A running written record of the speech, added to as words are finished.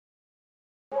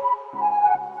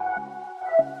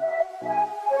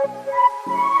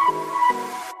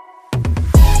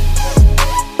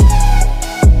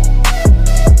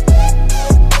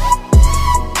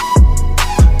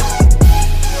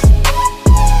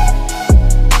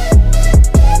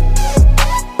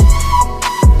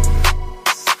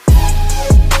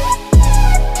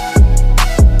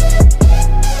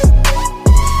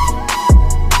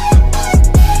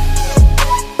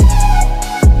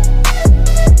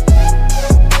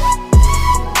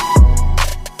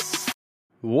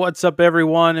What's up,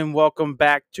 everyone, and welcome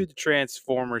back to the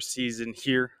Transformers season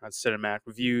here on Cinematic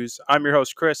Reviews. I'm your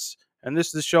host, Chris, and this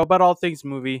is the show about all things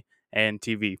movie and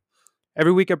TV.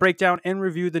 Every week, I break down and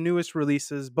review the newest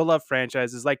releases, beloved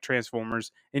franchises like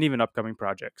Transformers, and even upcoming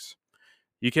projects.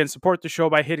 You can support the show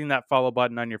by hitting that follow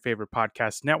button on your favorite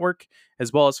podcast network,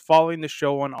 as well as following the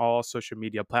show on all social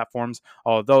media platforms.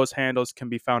 All of those handles can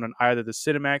be found on either the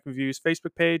Cinematic Reviews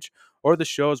Facebook page or the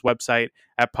show's website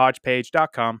at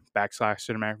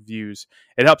podpage.com/Cinematic Reviews.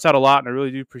 It helps out a lot, and I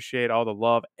really do appreciate all the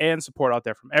love and support out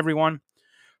there from everyone.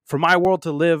 For my world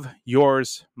to live,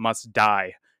 yours must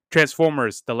die.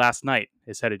 Transformers: The Last Knight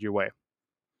is headed your way.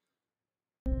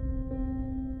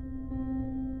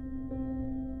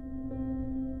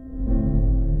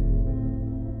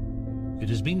 It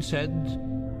has been said,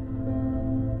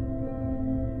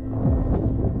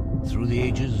 through the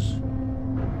ages,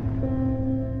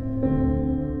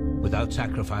 without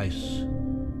sacrifice,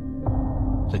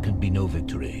 there can be no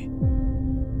victory.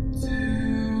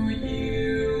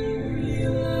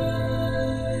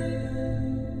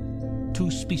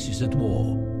 Two species at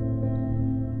war.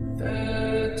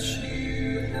 That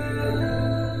you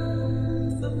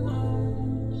have the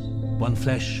most One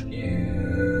flesh,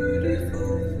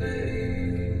 beautiful face.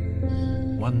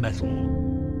 one metal.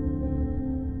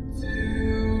 Do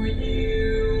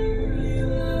you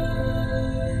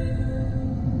realize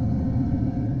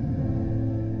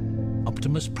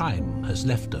Optimus Prime has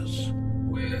left us.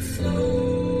 we're floating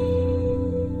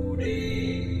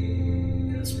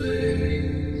in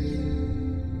space?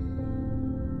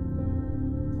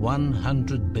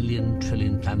 100 billion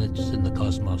trillion planets in the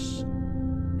cosmos.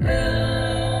 Everyone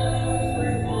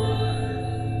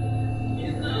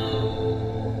you know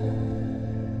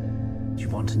You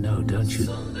want to know, don't you?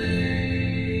 someday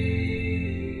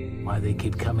Why they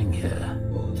keep coming here.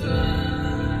 will die.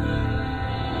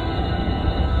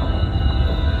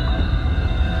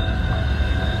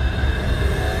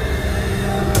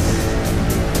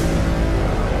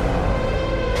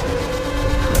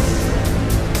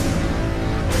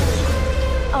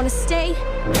 I want to stay,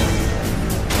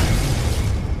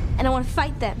 and I want to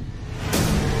fight them.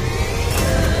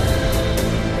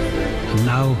 And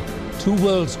now, two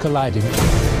worlds colliding.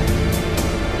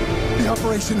 The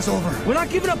operation is over. We're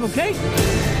not giving up, okay?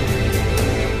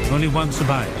 Only one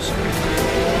survives.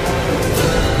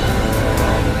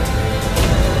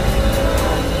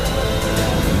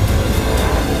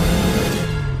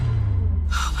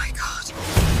 Oh my God.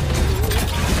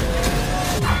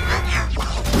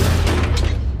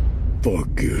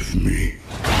 Forgive me.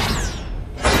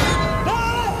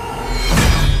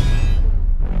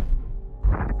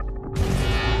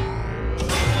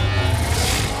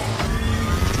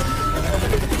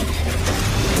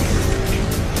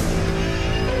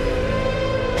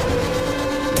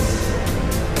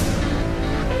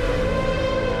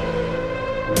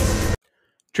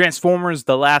 Transformers: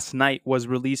 The Last Knight was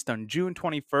released on June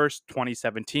 21st,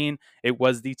 2017. It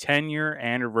was the 10-year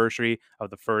anniversary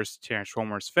of the first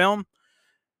Transformers film.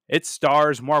 It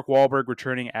stars Mark Wahlberg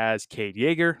returning as Cade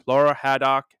Yeager, Laura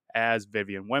Haddock as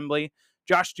Vivian Wembley,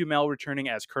 Josh Duhamel returning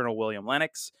as Colonel William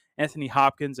Lennox, Anthony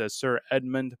Hopkins as Sir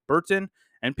Edmund Burton,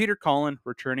 and Peter Cullen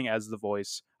returning as the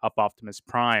voice of Optimus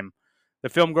Prime. The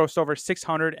film grossed over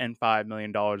 $605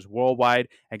 million worldwide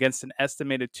against an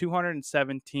estimated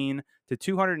 $217 to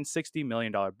 $260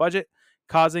 million budget,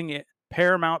 causing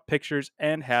Paramount Pictures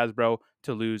and Hasbro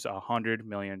to lose $100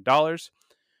 million.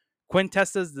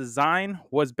 Quintessa's design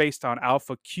was based on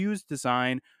Alpha Q's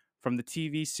design from the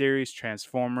TV series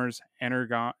Transformers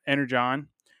Energon.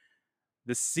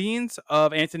 The scenes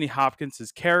of Anthony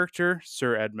Hopkins' character,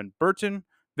 Sir Edmund Burton,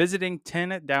 visiting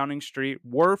 10 Downing Street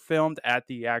were filmed at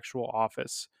the actual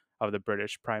office of the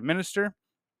British Prime Minister.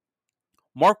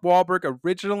 Mark Wahlberg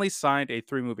originally signed a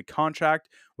 3-movie contract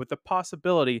with the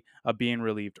possibility of being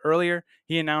relieved earlier.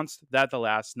 He announced that The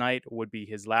Last Knight would be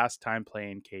his last time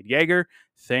playing Cade Yeager.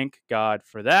 Thank God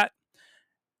for that.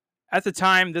 At the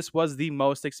time, this was the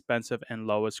most expensive and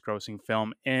lowest grossing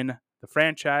film in the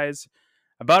franchise.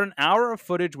 About an hour of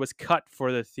footage was cut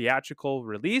for the theatrical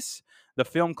release. The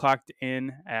film clocked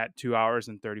in at 2 hours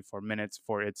and 34 minutes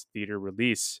for its theater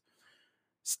release.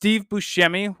 Steve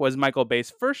Buscemi was Michael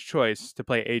Bay's first choice to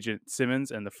play Agent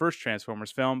Simmons in the first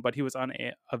Transformers film, but he was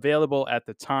unavailable at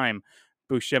the time.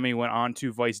 Buscemi went on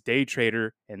to voice Day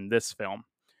Trader in this film.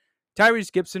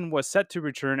 Tyrese Gibson was set to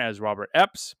return as Robert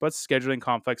Epps, but scheduling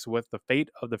conflicts with the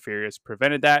Fate of the Furious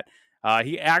prevented that.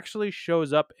 He actually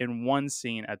shows up in one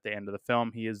scene at the end of the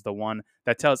film. He is the one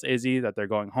that tells Izzy that they're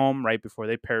going home right before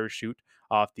they parachute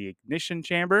off the ignition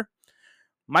chamber.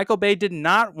 Michael Bay did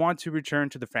not want to return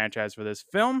to the franchise for this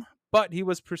film, but he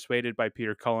was persuaded by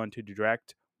Peter Cullen to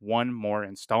direct one more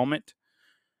installment.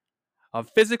 A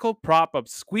physical prop of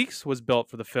Squeaks was built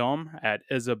for the film at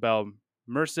Isabel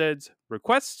Merced's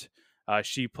request.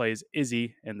 She plays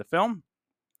Izzy in the film.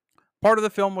 Part of the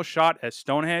film was shot at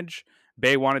Stonehenge.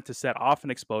 Bay wanted to set off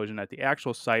an explosion at the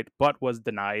actual site, but was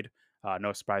denied.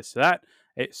 No surprise to that.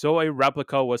 So a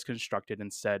replica was constructed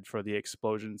instead for the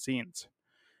explosion scenes.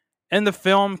 In the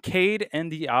film, Cade and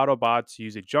the Autobots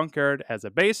use a junkyard as a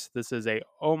base. This is a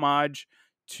homage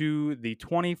to the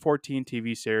 2014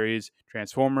 TV series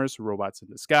Transformers: Robots in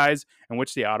Disguise, in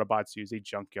which the Autobots use a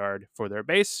junkyard for their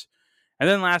base. And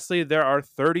then lastly, there are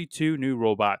 32 new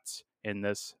robots in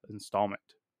this installment.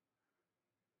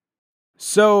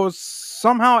 So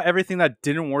somehow everything that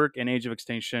didn't work in Age of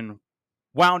Extinction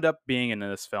wound up being in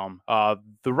this film.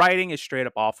 The writing is straight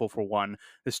up awful for one.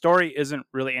 The story isn't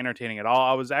really entertaining at all.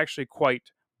 I was actually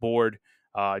quite bored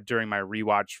during my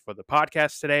rewatch for the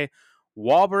podcast today.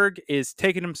 Wahlberg is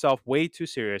taking himself way too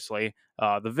seriously.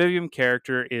 The Vivian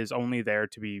character is only there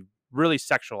to be really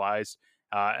sexualized.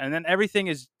 And then everything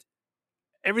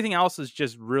else is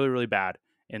just really, really bad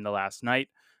in The Last Night.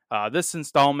 This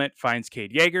installment finds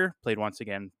Cade Yeager, played once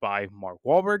again by Mark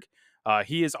Wahlberg.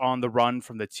 He is on the run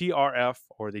from the TRF,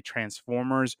 or the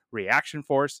Transformers Reaction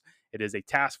Force. It is a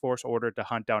task force ordered to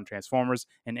hunt down Transformers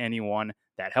and anyone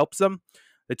that helps them.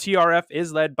 The TRF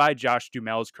is led by Josh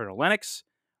Duhamel's Colonel Lennox,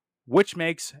 which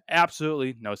makes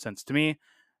absolutely no sense to me.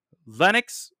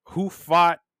 Lennox, who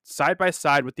fought side by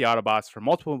side with the Autobots for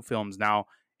multiple films now,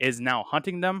 is now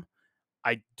hunting them.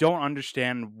 I don't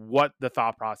understand what the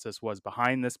thought process was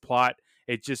behind this plot.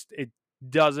 It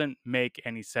doesn't make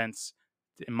any sense.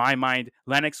 In my mind,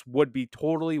 Lennox would be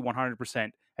totally 100%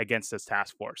 against this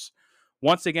task force.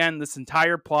 Once again, this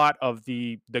entire plot of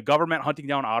the government hunting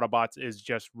down Autobots is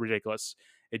just ridiculous.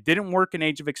 It didn't work in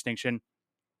Age of Extinction,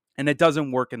 and it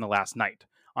doesn't work in The Last Night.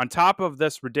 On top of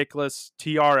this ridiculous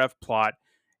TRF plot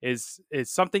is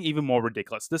something even more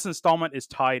ridiculous. This installment is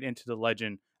tied into the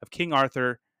legend of King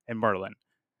Arthur and Merlin.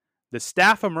 The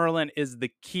staff of Merlin is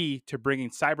the key to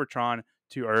bringing Cybertron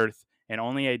to Earth, and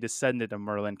only a descendant of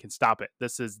Merlin can stop it.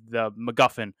 This is the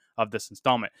MacGuffin of this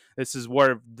installment. This is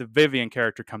where the Vivian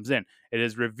character comes in. It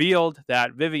is revealed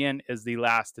that Vivian is the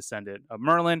last descendant of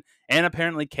Merlin, and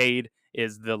apparently Cade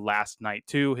is the last knight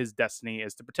too. His destiny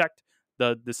is to protect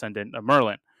the descendant of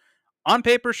Merlin. On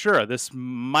paper, sure, this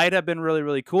might have been really,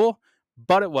 really cool,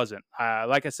 but it wasn't.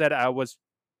 Like I said, I was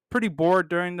pretty bored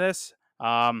during this.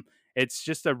 It's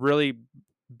just a really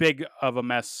big of a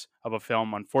mess of a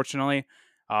film, unfortunately.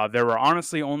 There were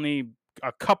honestly only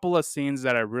a couple of scenes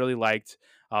that I really liked.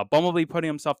 Bumblebee putting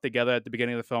himself together at the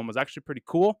beginning of the film was actually pretty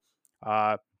cool.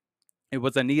 It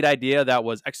was a neat idea that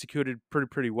was executed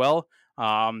pretty well.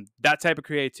 That type of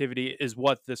creativity is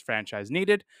what this franchise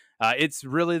needed. It's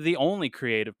really the only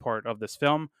creative part of this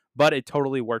film, but it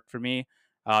totally worked for me.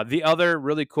 The other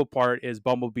really cool part is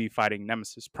Bumblebee fighting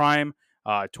Nemesis Prime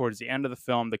towards the end of the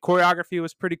film. The choreography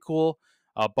was pretty cool.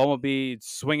 Bumblebee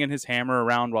swinging his hammer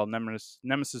around while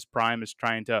Nemesis Prime is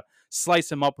trying to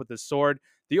slice him up with his sword.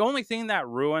 The only thing that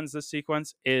ruins this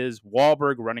sequence is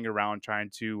Wahlberg running around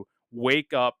trying to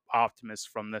wake up Optimus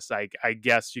from this, I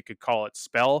guess you could call it,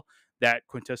 spell that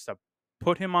Quintessa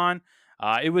put him on.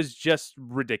 It was just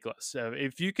ridiculous.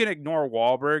 If you can ignore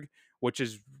Wahlberg, which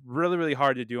is really, really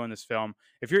hard to do in this film,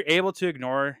 if you're able to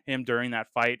ignore him during that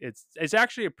fight, it's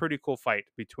actually a pretty cool fight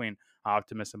between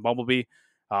Optimus and Bumblebee.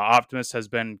 Optimus has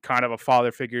been kind of a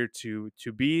father figure to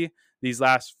be these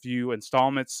last few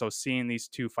installments, so seeing these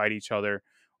two fight each other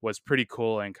was pretty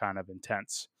cool and kind of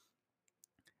intense.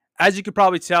 As you could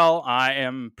probably tell, I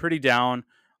am pretty down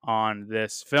on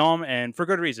this film, and for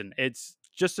good reason. It's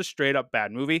just a straight up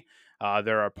bad movie.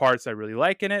 There are parts I really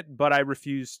like in it, but I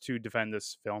refuse to defend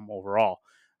this film overall.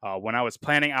 When I was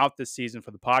planning out this season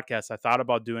for the podcast, I thought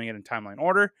about doing it in timeline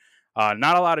order.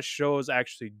 Not a lot of shows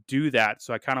actually do that,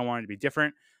 so I kind of wanted to be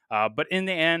different. But in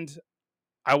the end,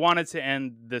 I wanted to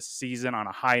end this season on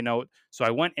a high note, so I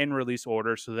went in release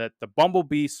order so that the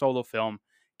Bumblebee solo film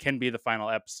can be the final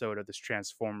episode of this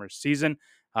Transformers season.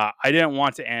 I didn't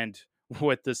want to end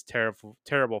with this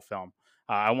terrible film.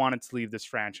 I wanted to leave this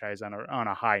franchise on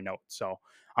a high note. So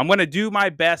I'm going to do my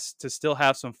best to still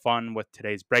have some fun with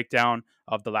today's breakdown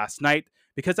of The Last Night,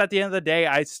 because at the end of the day,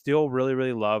 I still really,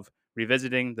 really love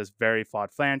revisiting this very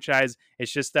flawed franchise.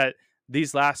 It's just that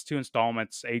these last two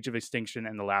installments, Age of Extinction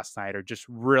and The Last Night, are just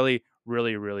really,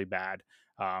 really, really bad.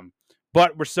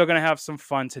 But we're still going to have some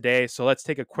fun today. So let's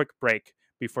take a quick break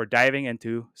before diving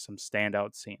into some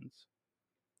standout scenes.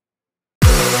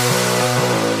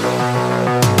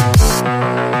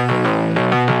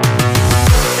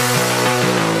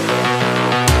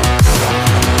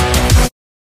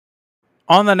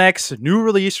 On the next new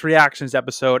release reactions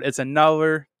episode, it's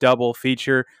another double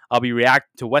feature. I'll be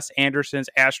reacting to Wes Anderson's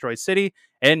Asteroid City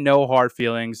and No Hard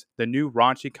Feelings, the new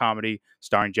raunchy comedy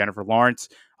starring Jennifer Lawrence.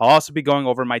 I'll also be going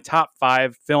over my top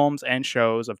 5 films and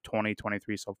shows of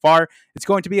 2023 so far. It's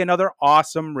going to be another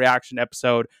awesome reaction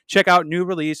episode. Check out new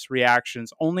release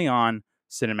reactions only on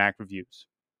Cinematic Reviews.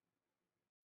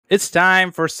 It's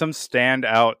time for some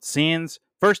standout scenes.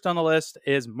 First on the list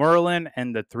is Merlin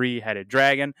and the Three-Headed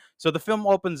Dragon. So the film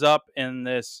opens up in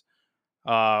this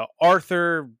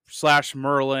Arthur /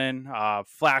 Merlin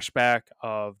flashback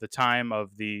of the time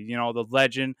of the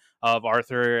legend of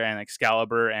Arthur and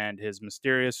Excalibur and his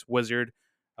mysterious wizard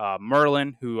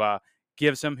Merlin, who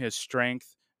gives him his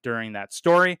strength during that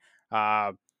story.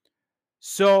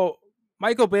 So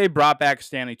Michael Bay brought back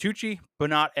Stanley Tucci, but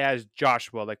not as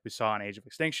Joshua like we saw in Age of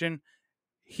Extinction.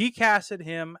 He casted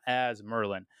him as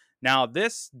Merlin. Now,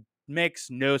 this makes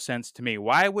no sense to me.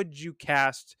 Why would you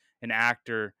cast an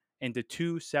actor into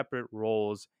 2 separate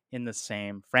roles in the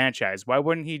same franchise? Why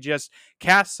wouldn't he just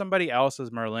cast somebody else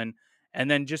as Merlin and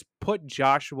then just put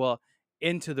Joshua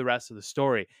into the rest of the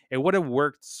story? It would have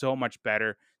worked so much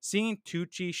better. Seeing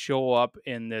Tucci show up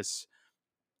in this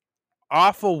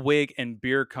awful wig and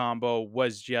beard combo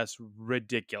was just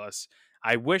ridiculous.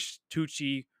 I wish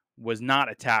Tucci was not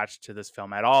attached to this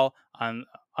film at all,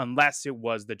 unless it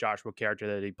was the Joshua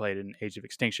character that he played in Age of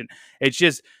Extinction. It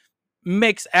just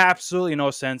makes absolutely no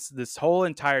sense. This whole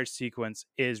entire sequence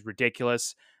is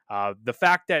ridiculous. The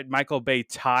fact that Michael Bay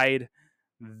tied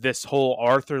this whole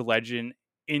Arthur legend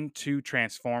into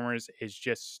Transformers is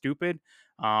just stupid.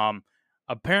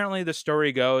 Apparently, the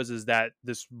story goes is that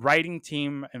this writing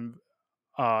team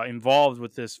involved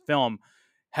with this film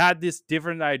had this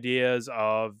different ideas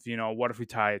of, what if we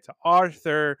tie it to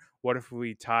Arthur? What if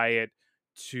we tie it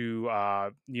to,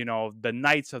 the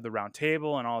Knights of the Round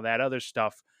Table and all that other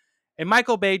stuff? And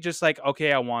Michael Bay just like,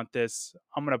 okay, I want this.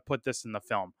 I'm going to put this in the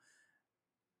film.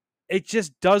 It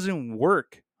just doesn't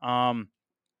work.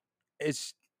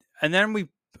 It's, and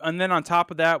then on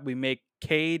top of that, we make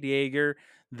Cade Yeager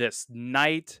this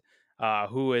knight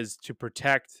who is to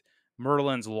protect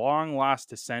Merlin's long lost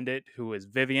descendant, who is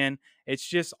Vivian. It's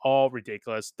just all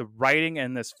ridiculous. The writing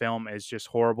in this film is just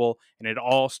horrible, and it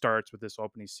all starts with this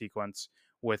opening sequence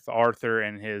with Arthur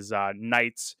and his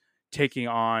knights taking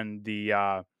on the,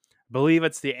 I believe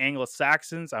it's the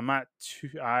Anglo-Saxons. I'm a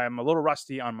little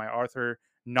rusty on my Arthur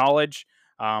knowledge,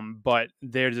 but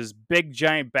there's this big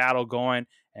giant battle going,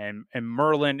 and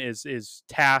Merlin is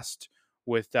tasked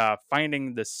with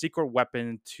finding the secret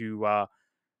weapon to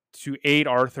aid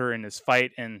Arthur in his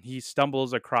fight, and he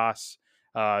stumbles across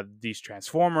these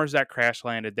Transformers that crash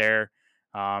landed there,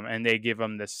 and they give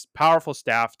him this powerful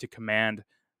staff to command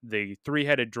the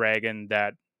three-headed dragon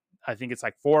that I think it's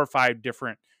like 4 or 5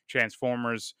 different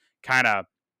Transformers, kind of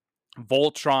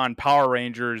Voltron Power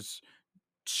Rangers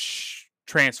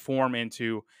transform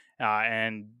into,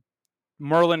 and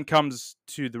Merlin comes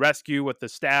to the rescue with the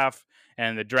staff,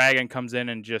 and the dragon comes in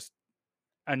and just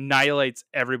annihilates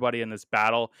everybody in this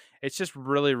battle. It's just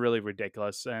really, really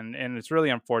ridiculous, and it's really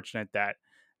unfortunate that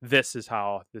this is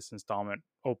how this installment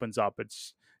opens up.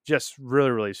 It's just really,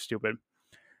 really stupid.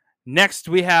 Next,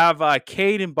 we have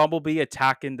Cade and Bumblebee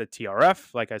attacking the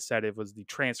TRF. Like I said, it was the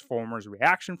Transformers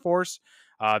Reaction Force.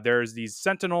 There's these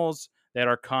Sentinels that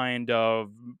are kind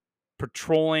of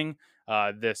patrolling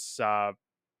this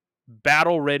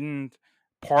battle-ridden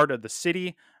part of the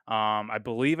city. I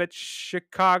believe it's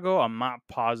Chicago. I'm not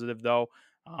positive, though.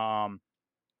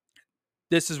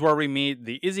 This is where we meet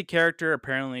the Izzy character.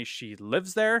 Apparently, she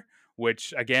lives there,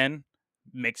 which, again,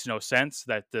 makes no sense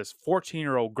that this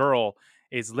 14-year-old girl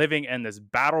is living in this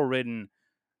battle-ridden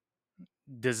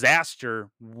disaster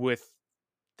with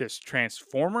this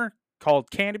transformer called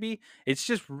Canopy. It's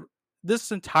just, this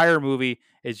entire movie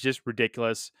is just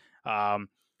ridiculous.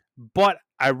 But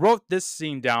I wrote this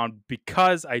scene down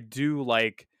because I do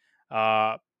like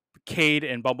Cade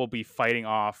and Bumblebee fighting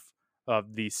off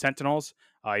of the Sentinels.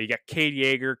 You got Cade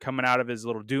Yeager coming out of his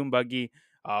little Doom buggy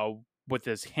with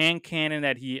this hand cannon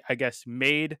that he, I guess,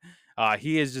 made.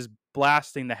 He is just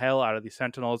blasting the hell out of the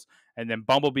Sentinels, and then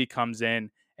Bumblebee comes in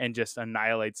and just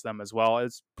annihilates them as well.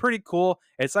 It's pretty cool.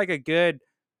 It's like a good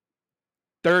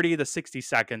 30 to 60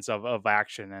 seconds of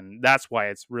action, and that's why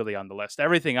it's really on the list.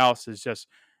 Everything else is just,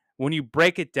 when you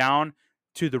break it down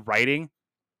to the writing,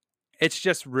 it's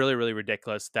just really, really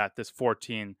ridiculous that this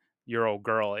 14-year-old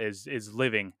girl is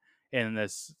living in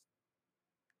this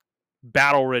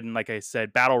battle-ridden, like I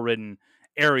said, battle-ridden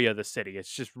area of the city.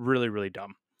 It's just really, really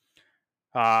dumb.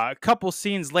 A couple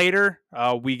scenes later,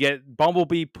 we get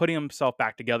Bumblebee putting himself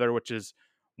back together, which is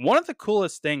one of the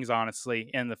coolest things, honestly,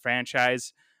 in the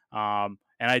franchise. And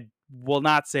I will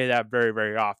not say that very,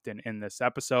 very often in this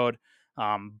episode.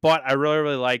 But I really,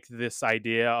 really like this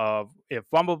idea of if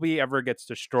Bumblebee ever gets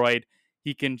destroyed,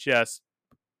 he can just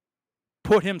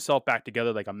put himself back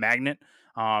together like a magnet.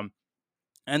 Um,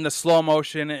 and the slow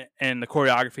motion and the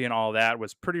choreography and all that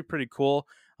was pretty cool.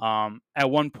 At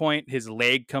one point, his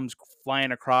leg comes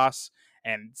flying across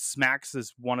and smacks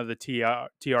one of the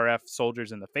TRF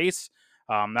soldiers in the face.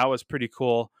 That was pretty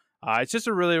cool. It's just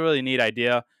a really, really neat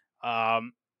idea.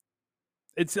 Um,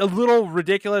 it's a little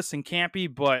ridiculous and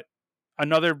campy, but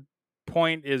another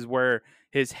point is where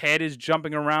his head is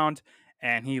jumping around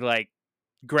and he like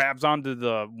grabs onto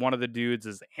the one of the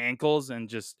dudes' ankles and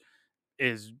just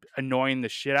is annoying the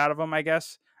shit out of him, I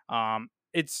guess.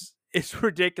 It's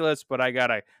ridiculous, but I got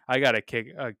a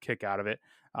kick out of it.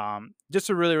 Just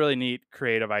a really, really neat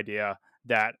creative idea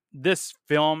that this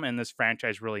film and this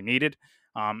franchise really needed.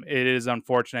 It is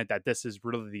unfortunate that this is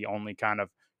really the only kind of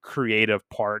creative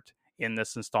part in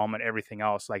this installment. Everything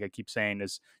else, like I keep saying,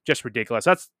 is just ridiculous.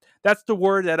 That's the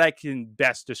word that I can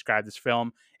best describe this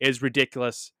film is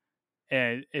ridiculous,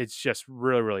 and it's just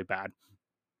really, really bad.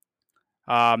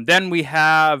 Then we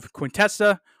have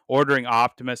Quintessa ordering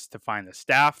Optimus to find the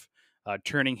staff,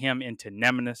 turning him into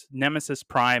Nemesis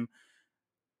Prime.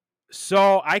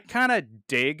 So I kind of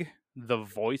dig the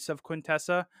voice of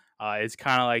Quintessa. It's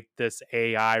kind of like this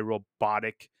AI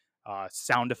robotic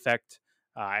sound effect.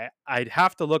 I'd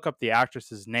have to look up the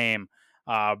actress's name,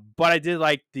 but I did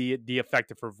like the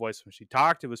effect of her voice when she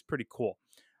talked. It was pretty cool.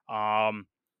 Um,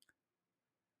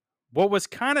 what was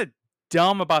kind of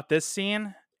dumb about this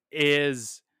scene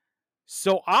is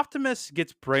so Optimus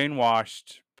gets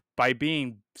brainwashed by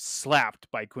being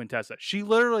slapped by Quintessa. She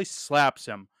literally slaps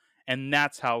him, and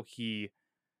that's how he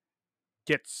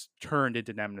gets turned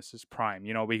into Nemesis Prime.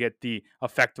 You know, we get the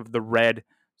effect of the red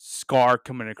scar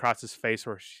coming across his face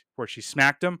where she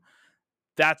smacked him.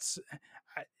 That's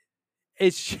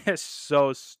it's just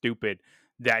so stupid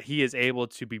that he is able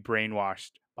to be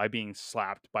brainwashed by being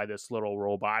slapped by this little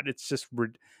robot. It's just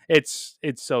it's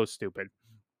so stupid.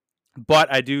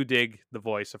 But I do dig the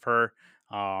voice of her.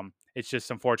 It's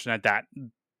just unfortunate that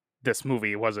this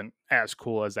movie wasn't as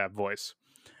cool as that voice.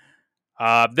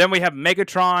 Then we have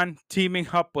Megatron teaming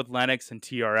up with Lennox and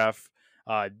TRF.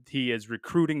 He is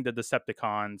recruiting the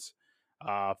Decepticons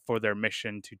for their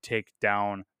mission to take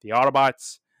down the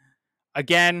Autobots.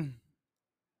 Again,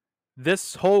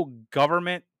 this whole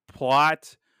government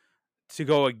plot to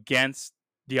go against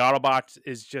the Autobots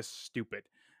is just stupid.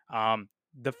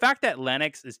 The fact that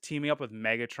Lennox is teaming up with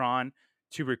Megatron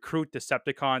to recruit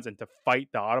Decepticons and to fight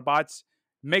the Autobots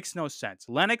makes no sense.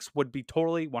 Lennox would be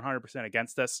totally 100%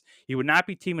 against this. He would not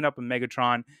be teaming up with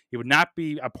Megatron. He would not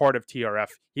be a part of TRF.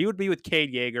 He would be with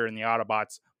Cade Yeager and the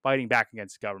Autobots fighting back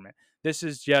against the government. This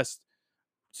is just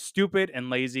stupid and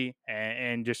lazy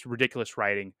and just ridiculous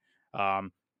writing.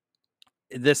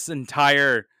 This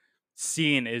entire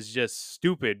scene is just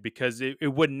stupid because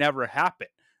it would never happen.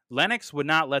 Lennox would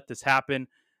not let this happen.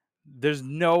 There's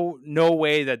no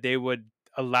way that they would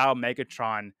allow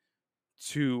Megatron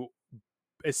to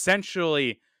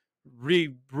essentially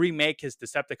remake his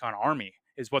Decepticon army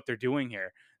is what they're doing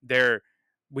here.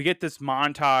 We get this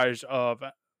montage of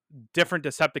different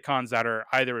Decepticons that are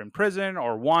either in prison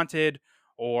or wanted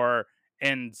or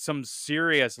in some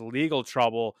serious legal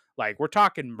trouble. Like we're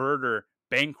talking murder,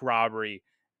 bank robbery,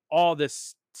 all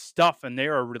this stuff, and they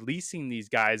are releasing these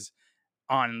guys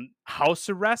on house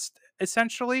arrest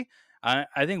essentially.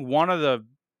 I think one of the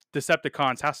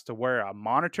Decepticons has to wear a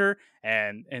monitor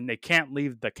and they can't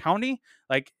leave the county.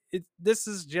 Like this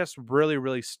is just really,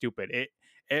 really stupid.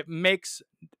 It makes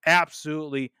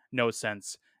absolutely no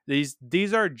sense.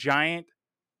 These are giant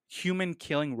human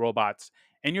killing robots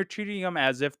and you're treating them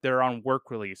as if they're on work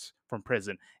release from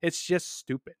prison. It's just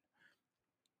stupid.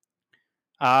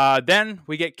 Then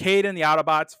we get Cade and the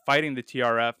Autobots fighting the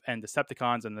TRF and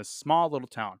Decepticons in this small little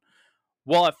town.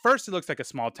 Well, at first it looks like a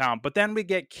small town, but then we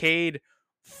get Cade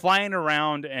flying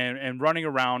around and running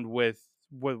around with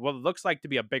what looks like to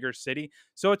be a bigger city.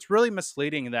 So it's really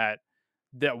misleading that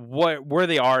where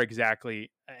they are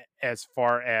exactly as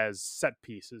far as set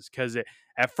pieces. Because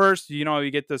at first, you know, you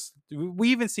get this. We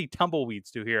even see tumbleweeds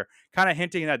through here, kind of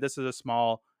hinting that this is a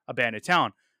small abandoned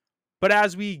town. But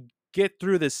as we get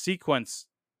through this sequence,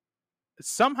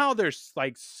 somehow there's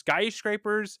like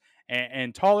skyscrapers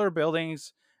and taller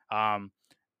buildings.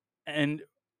 And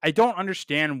I don't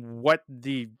understand what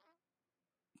the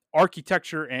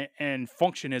architecture and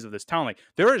function is of this town. Like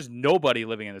there is nobody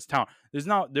living in this town. There's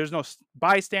no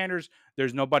bystanders.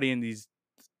 There's nobody in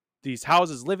these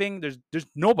houses living. There's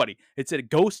nobody. It's a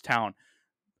ghost town,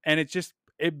 and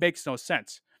it makes no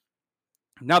sense.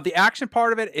 Now the action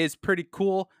part of it is pretty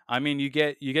cool. I mean, you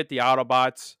get the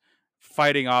Autobots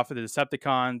fighting off of the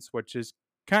Decepticons, which is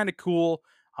kind of cool.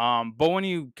 But when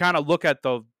you kind of look at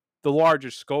the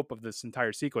larger scope of this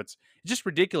entire sequence, it's just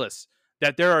ridiculous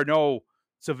that there are no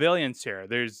civilians here.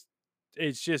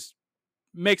 It's just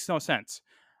makes no sense.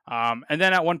 And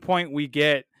then at one point we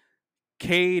get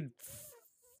Cade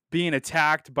being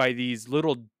attacked by these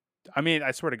little, I mean,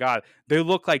 I swear to God, they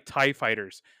look like TIE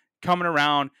fighters coming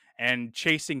around and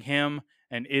chasing him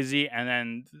and Izzy, and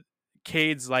then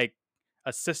Cade's like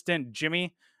assistant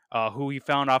Jimmy, who he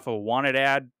found off a wanted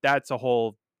ad. That's a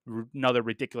whole another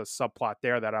ridiculous subplot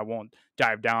there that I won't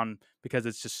dive down because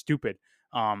it's just stupid.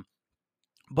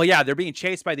 But yeah, they're being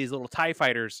chased by these little TIE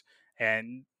fighters,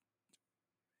 and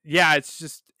yeah,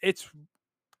 it's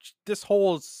this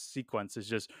whole sequence is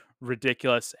just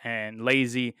ridiculous and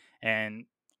lazy and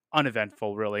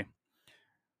uneventful, really.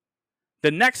 The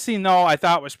next scene, though, I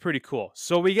thought was pretty cool.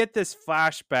 So we get this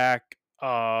flashback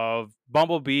of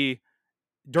Bumblebee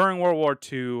during World War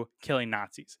II killing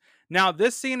Nazis. Now,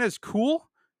 this scene is cool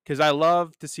because I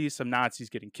love to see some Nazis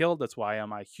getting killed. That's why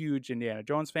I'm a huge Indiana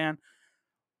Jones fan.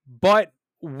 But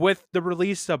with the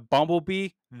release of Bumblebee,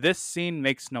 this scene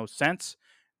makes no sense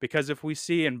because if we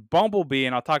see in Bumblebee,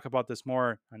 and I'll talk about this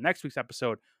more on next week's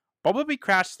episode, Bumblebee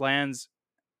crash lands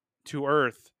to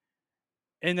Earth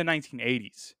in the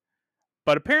 1980s.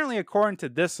 But apparently, according to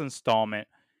this installment,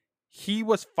 he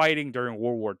was fighting during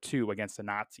World War II against the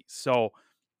Nazis. So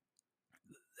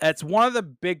that's one of the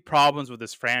big problems with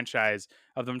this franchise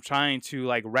of them trying to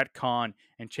like retcon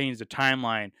and change the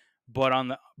timeline. But on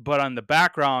the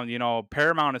background, you know,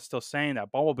 Paramount is still saying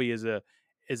that Bumblebee is a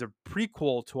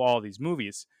prequel to all these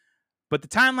movies. But the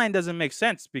timeline doesn't make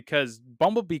sense because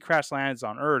Bumblebee crash lands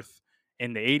on Earth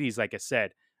in the 80s, like I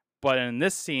said. But in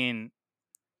this scene,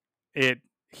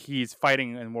 he's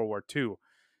fighting in World War II.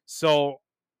 So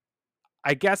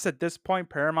I guess at this point,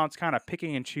 Paramount's kind of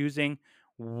picking and choosing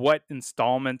what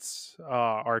installments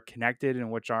are connected and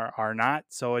which are not.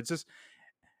 So it's just,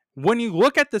 when you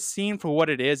look at the scene for what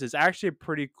it is, it's actually a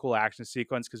pretty cool action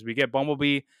sequence because we get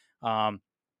Bumblebee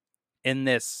in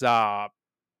this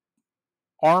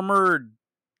armored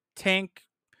tank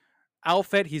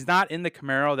outfit. He's not in the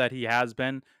Camaro that he has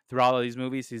been throughout all these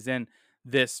movies. He's in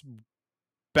this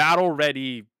battle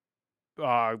ready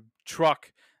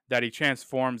truck that he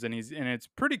transforms, and it's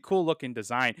pretty cool looking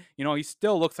design. You know, he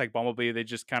still looks like Bumblebee. They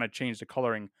just kind of changed the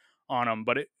coloring on him,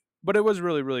 but it was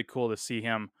really, really cool to see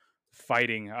him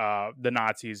fighting the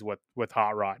Nazis with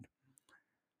Hot Rod.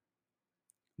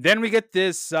 Then we get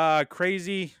this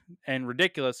crazy and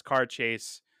ridiculous car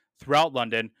chase throughout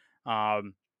London.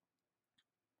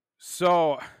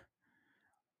 So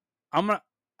I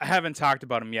haven't talked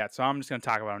about him yet, so I'm just gonna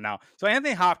talk about him now. So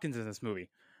Anthony Hopkins in this movie,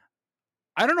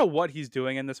 I don't know what he's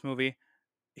doing in this movie.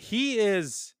 He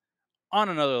is on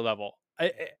another level.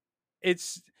 I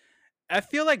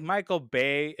feel like Michael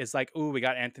Bay is like, ooh, we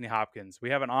got Anthony Hopkins. We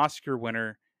have an Oscar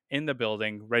winner in the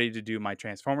building, ready to do my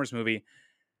Transformers movie.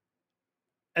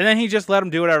 And then he just let him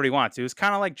do whatever he wants. It was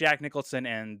kind of like Jack Nicholson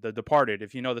and The Departed.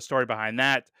 If you know the story behind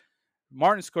that,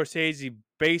 Martin Scorsese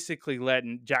basically let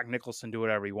Jack Nicholson do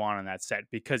whatever he wanted on that set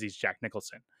because he's Jack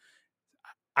Nicholson.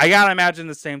 I gotta imagine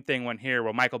the same thing went here,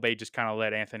 where Michael Bay just kind of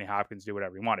let Anthony Hopkins do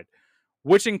whatever he wanted,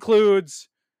 which includes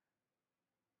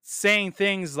saying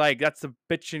things like "that's a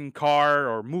bitchin' car"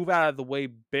 or "move out of the way,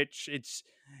 bitch."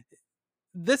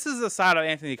 This is a side of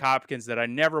Anthony Hopkins that I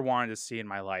never wanted to see in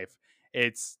my life.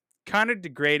 It's kind of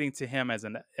degrading to him as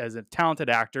a talented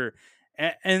actor,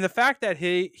 and the fact that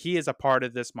he is a part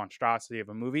of this monstrosity of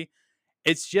a movie,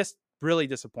 it's just really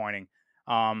disappointing.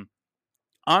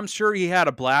 I'm sure he had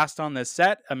a blast on this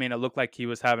set. I mean, it looked like he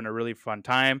was having a really fun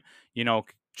time, you know,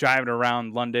 driving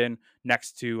around London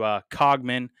next to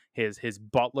Cogman, his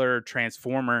butler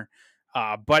transformer.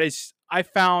 But I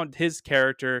found his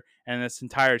character and this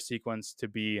entire sequence to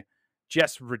be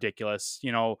just ridiculous.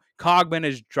 You know, Cogman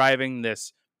is driving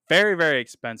this very, very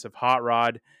expensive hot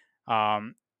rod,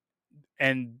 and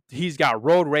he's got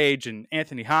road rage, and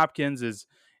Anthony Hopkins is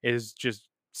just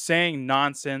saying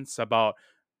nonsense about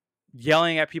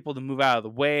yelling at people to move out of the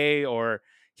way, or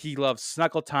he loves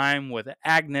snuggle time with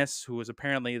Agnes, who is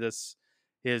apparently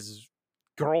his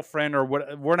girlfriend, or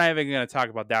what. We're not even going to talk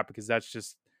about that because that's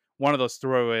just one of those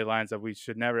throwaway lines that we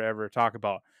should never ever talk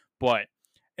about. But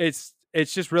it's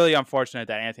just really unfortunate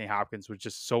that Anthony Hopkins was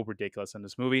just so ridiculous in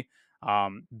this movie,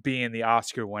 being the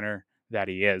Oscar winner that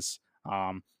he is.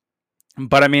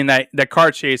 But I mean, that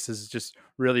car chase is just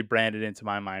really branded into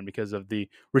my mind because of the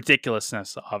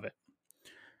ridiculousness of it.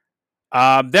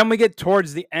 Then we get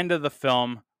towards the end of the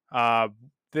film. The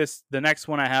next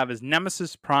one I have is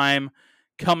Nemesis Prime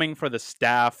coming for the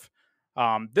staff.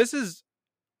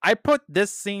 I put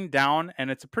this scene down,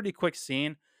 and it's a pretty quick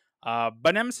scene.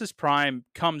 But Nemesis Prime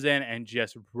comes in and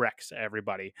just wrecks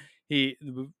everybody.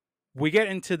 We get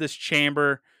into this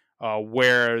chamber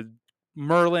where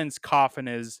Merlin's coffin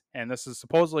is, and this is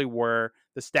supposedly where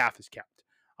the staff is kept.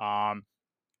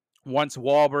 Once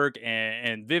Wahlberg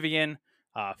and Vivian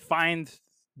find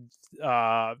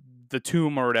the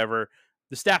tomb or whatever,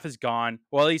 the staff is gone.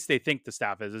 Well, at least they think the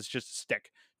staff is. It's just a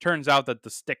stick. Turns out that the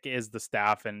stick is the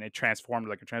staff, and it transformed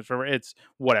like a transformer. It's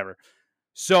whatever.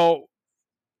 So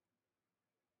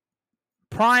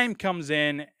Prime comes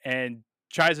in and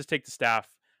tries to take the staff,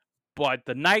 but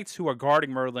the knights who are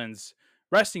guarding Merlin's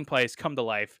resting place come to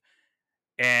life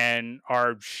and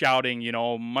are shouting,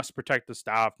 must protect the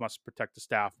staff,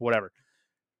 whatever.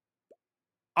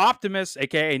 Optimus,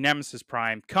 aka Nemesis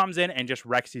Prime, comes in and just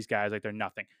wrecks these guys like they're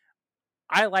nothing.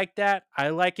 I like that. I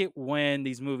like it when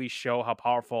these movies show how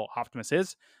powerful Optimus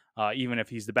is, even if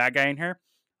he's the bad guy in here.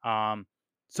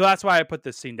 So that's why I put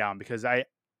this scene down, because I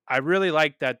really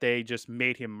like that they just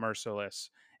made him merciless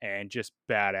and just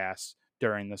badass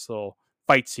during this little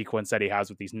fight sequence that he has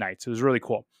with these knights. It was really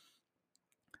cool.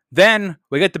 Then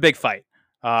we get the big fight.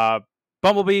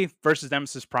 Bumblebee versus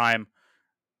Nemesis Prime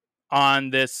on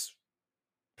this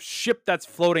ship that's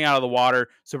floating out of the water.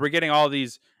 So we're getting all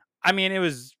these. I mean, it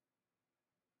was,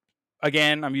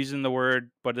 again, I'm using the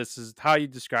word, but this is how you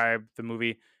describe the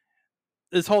movie.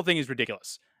 This whole thing is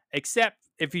ridiculous. Except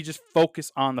if you just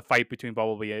focus on the fight between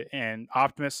Bumblebee and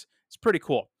Optimus, it's pretty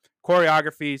cool.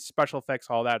 Choreography, special effects,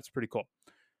 all that, it's pretty cool.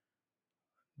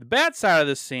 The bad side of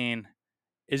this scene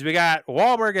is we got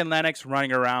Wahlberg and Lennox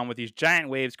running around with these giant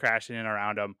waves crashing in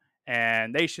around them,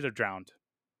 and they should have drowned.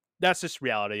 That's just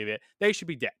reality of it. They should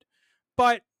be dead.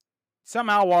 But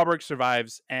somehow Wahlberg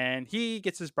survives, and he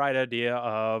gets this bright idea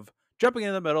of jumping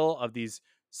in the middle of these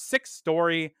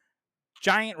 6-story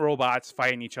giant robots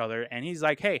fighting each other, and he's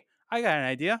like, hey, I got an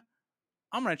idea.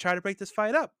 I'm going to try to break this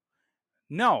fight up.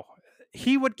 No,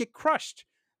 he would get crushed.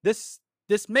 This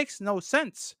makes no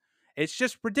sense. It's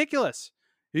just ridiculous.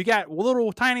 You got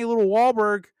tiny little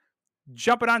Wahlberg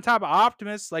jumping on top of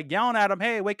Optimus, like yelling at him,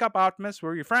 hey, wake up, Optimus,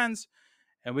 we're your friends.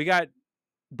 And we got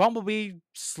Bumblebee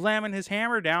slamming his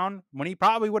hammer down when he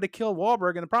probably would have killed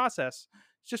Wahlberg in the process.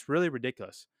 It's just really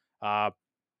ridiculous.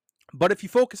 But if you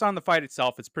focus on the fight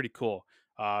itself, it's pretty cool.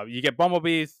 You get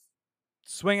Bumblebee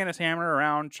swinging his hammer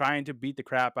around, trying to beat the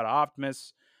crap out of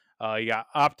Optimus. You got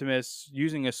Optimus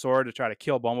using his sword to try to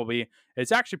kill Bumblebee.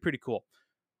 It's actually pretty cool.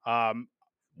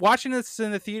 Watching this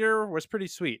in the theater was pretty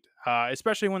sweet,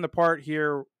 especially when the part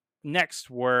here next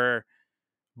where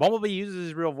Bumblebee uses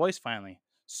his real voice finally.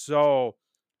 So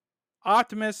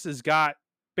Optimus has got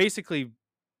basically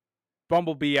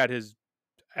Bumblebee at his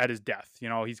death.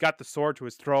 He's got the sword to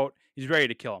his throat. He's ready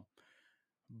to kill him.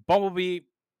 Bumblebee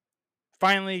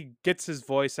finally gets his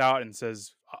voice out and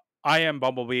says, I am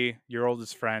Bumblebee, your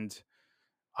oldest friend.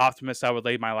 Optimus, I would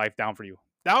lay my life down for you.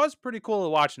 That was pretty cool to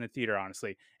watch in the theater,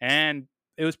 honestly. And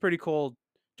it was pretty cool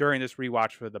during this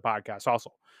rewatch for the podcast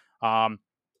also.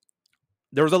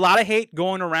 There was a lot of hate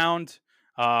going around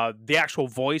the actual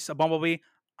voice of Bumblebee.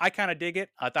 I kind of dig it.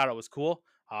 I thought it was cool.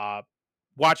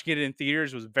 Watching it in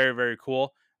theaters was very, very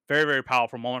cool. Very, very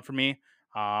powerful moment for me.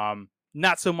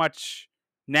 Not so much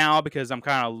now because I'm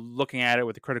kind of looking at it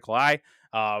with a critical eye.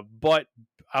 But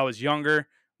I was younger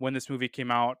when this movie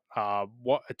came out. I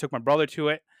took my brother to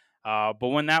it. But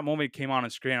when that moment came on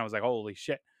screen, I was like, holy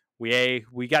shit.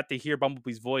 We got to hear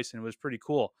Bumblebee's voice, and it was pretty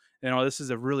cool. This is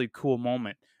a really cool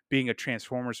moment being a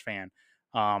Transformers fan.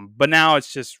 But now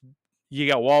it's just, you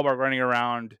got Wahlberg running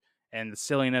around and the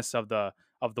silliness of the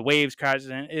waves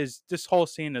crashing. This whole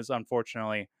scene is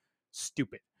unfortunately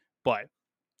stupid. But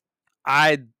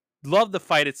I love the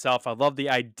fight itself. I love the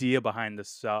idea behind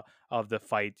this of the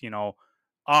fight.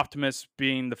 Optimus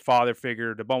being the father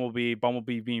figure to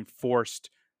Bumblebee being forced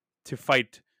to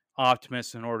fight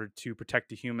Optimus in order to protect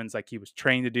the humans like he was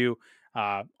trained to do.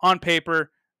 On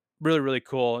paper, really, really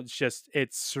cool.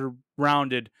 It's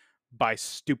surrounded by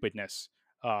stupidness.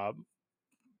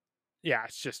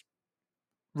 It's just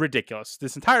ridiculous.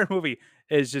 This entire movie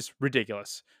is just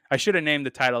ridiculous. I should have named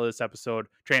the title of this episode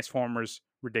Transformers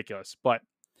Ridiculous. But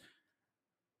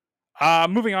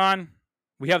moving on,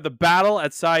 we have the battle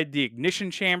outside the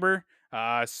ignition chamber.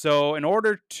 So in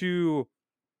order to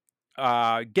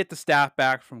get the staff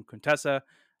back from Contessa,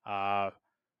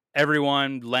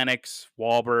 everyone, Lennox,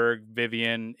 Wahlberg,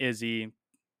 Vivian, Izzy,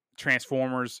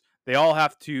 Transformers, they all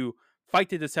have to fight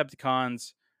the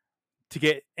Decepticons to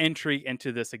get entry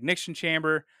into this ignition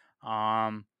chamber.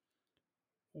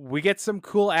 We get some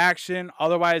cool action.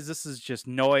 Otherwise, this is just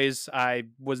noise. I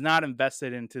was not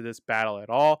invested into this battle at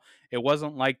all. It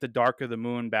wasn't like the Dark of the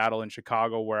Moon battle in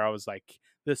Chicago where I was like,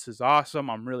 this is awesome.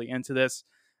 I'm really into this.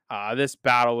 This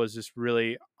battle was just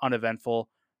really uneventful.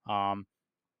 Um,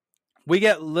 we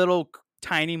get little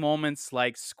tiny moments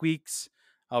like Squeaks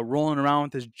rolling around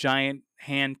with his giant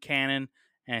hand cannon,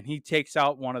 and he takes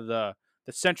out one of the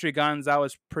sentry guns. That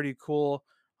was pretty cool.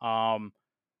 Um,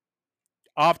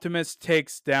 Optimus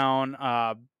takes down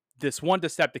this one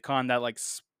Decepticon that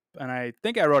and I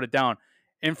think I wrote it down,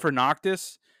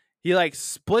 Infernoctus. He like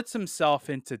splits himself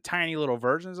into tiny little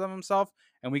versions of himself,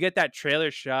 and we get that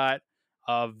trailer shot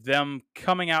of them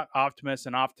coming out Optimus,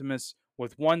 and Optimus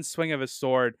with one swing of his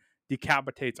sword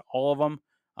decapitates all of them.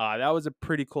 That was a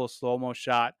pretty cool slow mo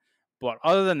shot, but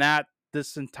other than that,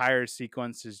 this entire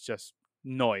sequence is just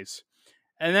noise.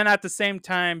 And then at the same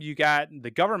time, you got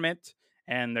the government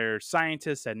and their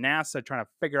scientists at NASA trying to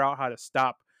figure out how to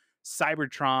stop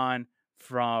Cybertron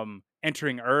from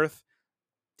entering Earth.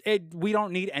 We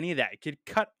don't need any of that. You could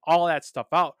cut all that stuff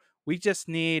out. We just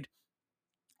need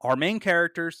our main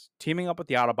characters teaming up with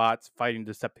the Autobots fighting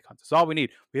Decepticons. That's all we need.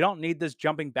 We don't need this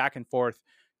jumping back and forth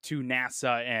to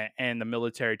NASA and the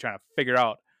military trying to figure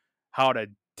out how to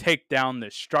take down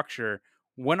this structure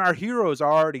when our heroes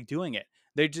are already doing it.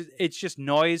 It's just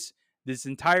noise. This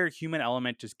entire human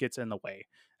element just gets in the way.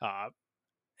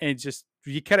 And just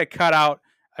you could have cut out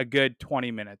a good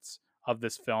 20 minutes of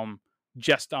this film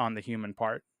just on the human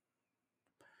part.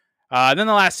 Then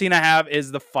the last scene I have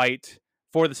is the fight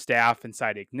for the staff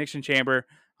inside the ignition chamber.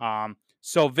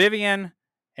 So Vivian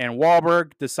and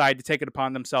Wahlberg decide to take it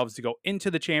upon themselves to go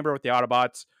into the chamber with the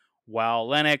Autobots, while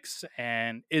Lennox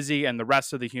and Izzy and the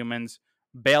rest of the humans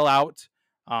bail out.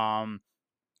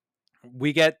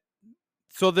 We get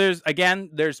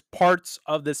there's parts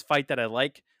of this fight that I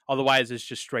like. Otherwise, it's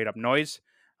just straight up noise.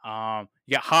 You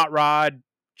got Hot Rod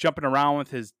jumping around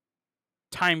with his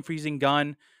time freezing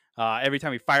gun. Every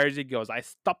time he fires it, he goes, "I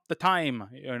stopped the time,"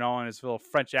 in his little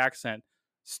French accent.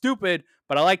 Stupid,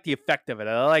 but I like the effect of it.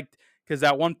 I liked because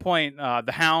at one point,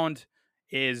 the Hound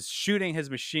is shooting his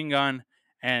machine gun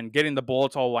and getting the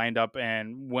bullets all lined up.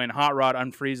 And when Hot Rod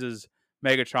unfreezes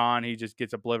Megatron, he just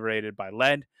gets obliterated by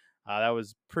lead. That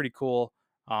was pretty cool.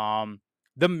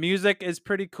 The music is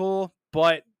pretty cool,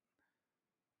 but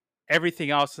everything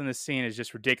else in the scene is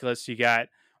just ridiculous. You got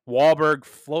Wahlberg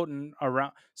floating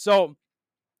around. So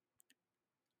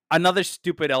another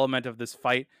stupid element of this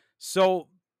fight. So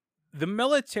the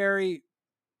military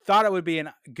thought it would be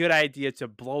a good idea to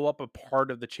blow up a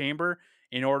part of the chamber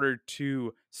in order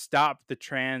to stop the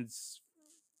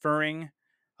transferring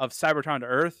of Cybertron to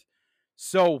Earth.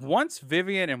 So once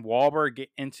Vivian and Wahlberg get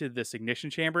into this ignition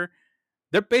chamber,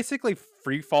 they're basically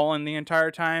free falling the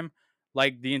entire time.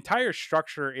 Like the entire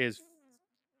structure is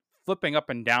flipping up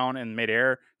and down in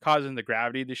midair, causing the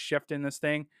gravity to shift in this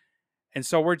thing. And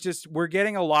so we're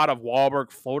getting a lot of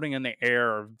Wahlberg floating in the air,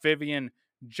 or Vivian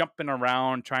jumping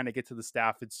around trying to get to the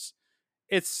staff.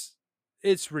 It's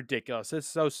ridiculous. It's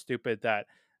so stupid that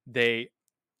they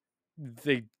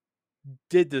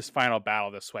did this final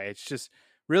battle this way. It's just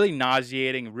really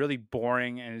nauseating, really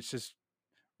boring, and it's just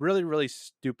really, really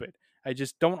stupid. I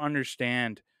just don't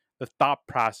understand the thought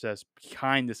process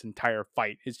behind this entire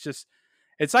fight.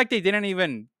 It's like they didn't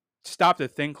even stop to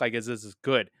think like, is this is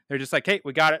good? They're just like, hey,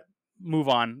 we got it. Move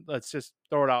on. Let's just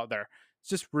throw it out there. It's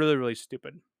just really, really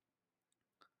stupid.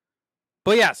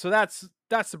 But yeah, so that's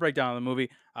the breakdown of the movie.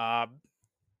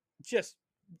 Just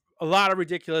a lot of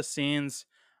ridiculous scenes,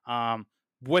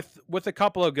 with a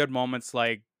couple of good moments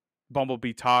like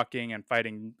Bumblebee talking and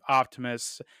fighting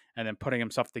Optimus and then putting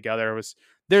himself together.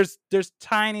 There's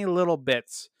tiny little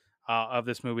bits of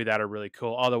this movie that are really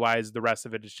cool. Otherwise, the rest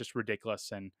of it is just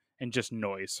ridiculous and just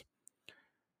noise.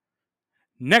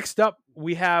 Next up,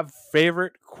 we have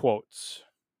favorite quotes.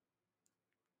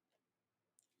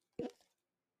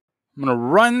 I'm going to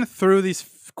run through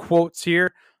these quotes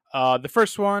here. The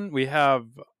first one, we have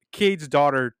Cade's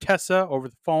daughter, Tessa, over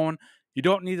the phone. "You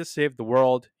don't need to save the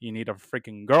world. You need a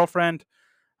freaking girlfriend."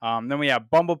 Then we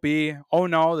have Bumblebee. "Oh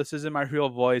no, this isn't my real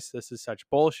voice. This is such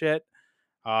bullshit."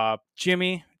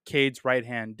 Jimmy, Cade's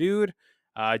right-hand dude.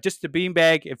 "Just a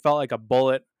beanbag. It felt like a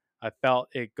bullet. I felt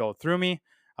it go through me."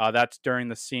 That's during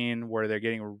the scene where they're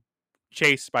getting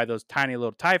chased by those tiny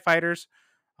little TIE fighters.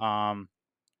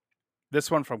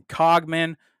 This one from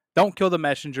Cogman: "Don't kill the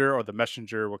messenger or the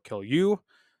messenger will kill you."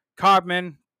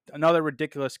 Cogman, another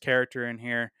ridiculous character in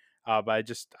here, but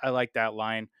I like that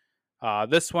line.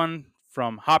 This one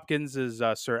from Hopkins is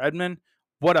Sir Edmund: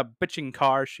 "What a bitching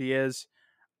car she is."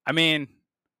 I mean,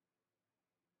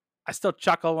 I still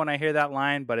chuckle when I hear that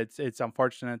line, but it's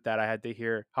unfortunate that I had to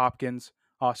hear Hopkins,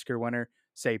 Oscar winner,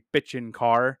 say "bitchin'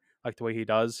 car" like the way he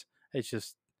does. It's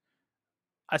just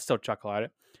I still chuckle at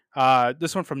it.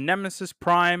 This one from Nemesis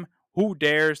Prime. Who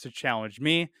dares to challenge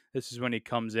me? This is when he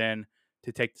comes in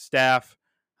to take the staff.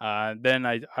 Then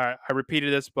I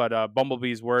repeated this, but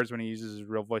Bumblebee's words when he uses his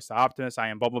real voice to Optimus. I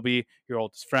am Bumblebee, your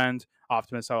oldest friend.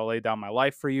 Optimus, I will lay down my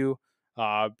life for you.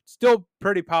 Still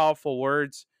pretty powerful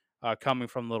words coming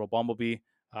from little Bumblebee.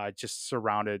 Just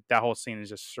surrounded. That whole scene is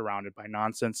just surrounded by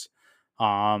nonsense.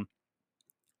 Um,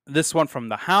 this one from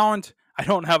the Hound. I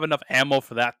don't have enough ammo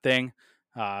for that thing.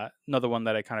 Another one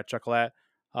that I kind of chuckle at.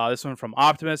 This one from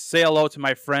Optimus. Say hello to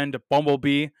my friend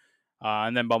Bumblebee.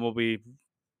 And then Bumblebee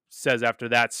says after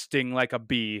that, sting like a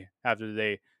bee after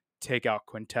they take out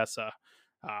Quintessa.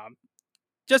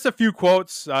 Just a few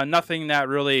quotes. Nothing that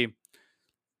really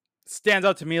stands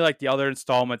out to me like the other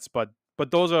installments, but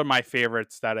those are my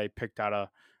favorites that I picked out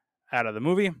of the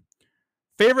movie.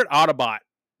 Favorite Autobot,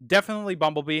 definitely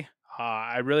Bumblebee.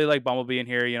 I really like Bumblebee in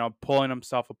here, pulling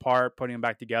himself apart, putting him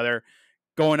back together,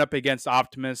 going up against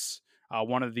Optimus,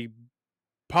 one of the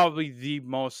probably the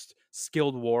most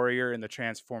skilled warrior in the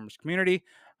Transformers community.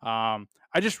 I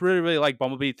just really, really like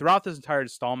Bumblebee throughout this entire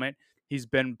installment. He's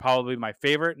been probably my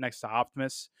favorite next to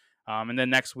Optimus. And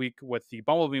then next week with the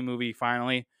Bumblebee movie,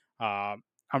 finally,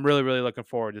 I'm really, really looking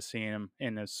forward to seeing him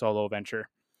in his solo venture.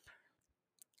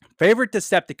 Favorite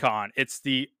Decepticon? It's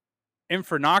the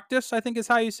Infernoctus, I think is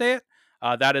how you say it.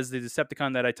 That is the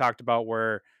Decepticon that I talked about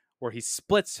where he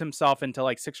splits himself into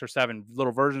like 6 or 7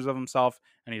 little versions of himself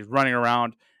and he's running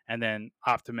around, and then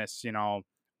Optimus,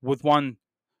 with one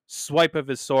swipe of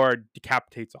his sword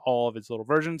decapitates all of his little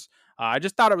versions. I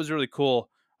just thought it was really cool.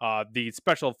 The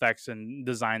special effects and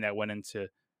design that went into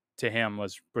him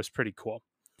was pretty cool.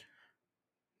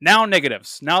 Now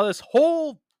negatives. Now this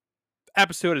whole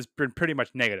episode has been pretty much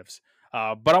negatives.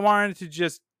 But I wanted to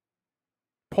just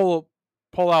pull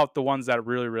out the ones that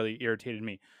really, really irritated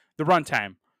me. The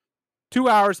runtime, 2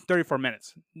 hours and 34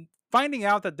 minutes. Finding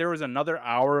out that there was another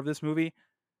hour of this movie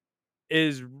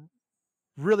is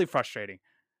really frustrating.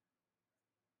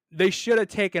 They should have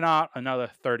taken out another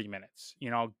 30 minutes.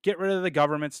 Get rid of the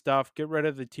government stuff, get rid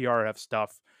of the TRF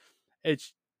stuff.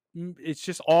 It's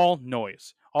just all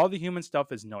noise. All the human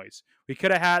stuff is noise. We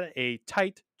could have had a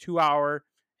tight 2 hour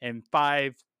and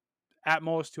 5, at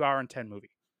most 2 hour and 10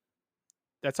 movie.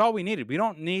 That's all we needed. We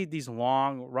don't need these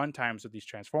long run times of these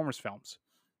Transformers films.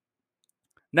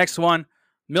 Next one,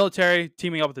 military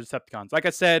teaming up with the Decepticons. Like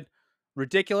I said,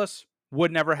 ridiculous,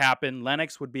 would never happen.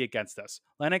 Lennox would be against us.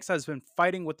 Lennox has been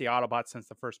fighting with the Autobots since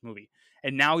the first movie.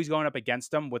 And now he's going up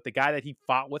against them with the guy that he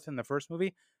fought with in the first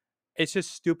movie. It's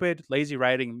just stupid, lazy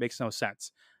writing, makes no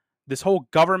sense. This whole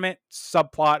government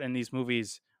subplot in these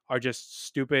movies are just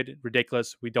stupid,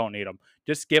 ridiculous. We don't need them.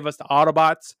 Just give us the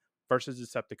Autobots versus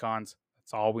Decepticons.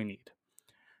 That's all we need.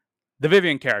 The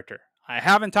Vivian character. I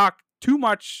haven't talked too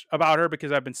much about her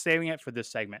because I've been saving it for this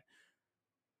segment.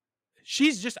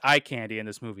 She's just eye candy in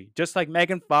this movie. Just like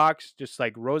Megan Fox, just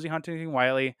like Rosie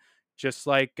Huntington-Whiteley, just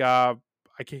like, I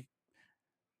can't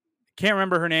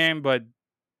remember her name, but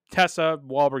Tessa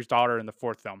Wahlberg's daughter in the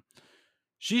 4th film.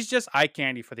 She's just eye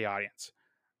candy for the audience.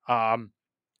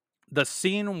 The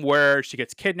scene where she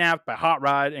gets kidnapped by Hot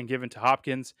Rod and given to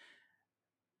Hopkins,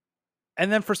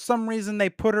 and then for some reason they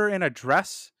put her in a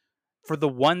dress for the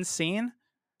one scene,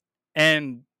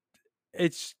 and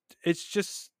it's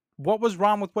just, what was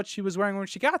wrong with what she was wearing when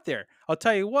she got there? I'll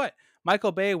tell you what,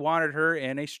 Michael Bay wanted her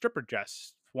in a stripper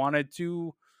dress, wanted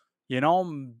to,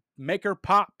 make her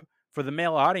pop for the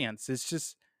male audience. It's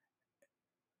just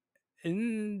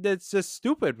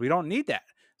stupid. We don't need that.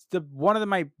 One of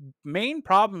my main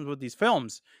problems with these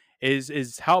films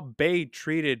is how Bay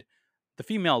treated the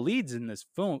female leads in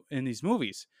in these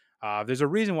movies. There's a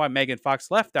reason why Megan Fox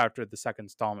left after the second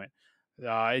installment.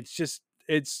 It's just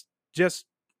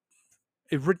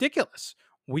ridiculous.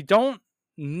 We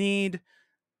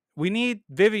need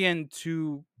Vivian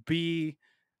to be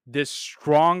this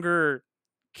stronger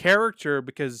character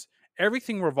because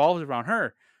everything revolves around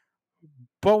her.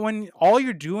 But when all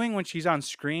you're doing when she's on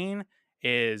screen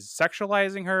is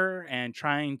sexualizing her and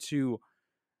trying to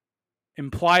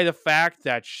imply the fact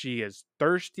that she is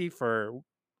thirsty for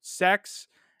sex,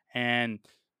 and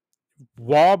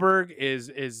Wahlberg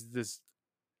is this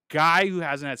guy who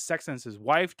hasn't had sex since his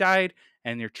wife died,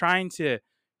 and you're trying to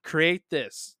create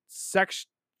this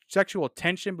sexual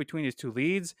tension between these two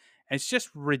leads, and it's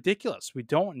just ridiculous. We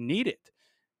don't need it.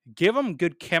 Give them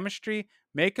good chemistry,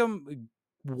 make them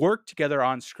work together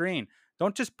on screen.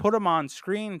 Don't just put them on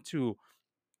screen to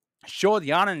show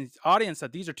the audience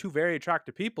that these are two very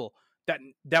attractive people.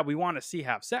 that we want to see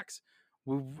have sex.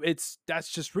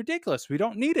 That's just ridiculous. We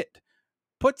don't need it.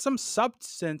 Put some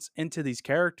substance into these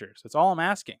characters. That's all I'm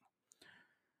asking.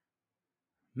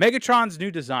 Megatron's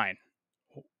new design.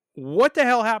 What the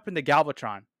hell happened to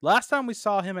Galvatron? Last time we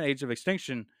saw him in Age of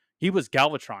Extinction, he was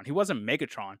Galvatron. He wasn't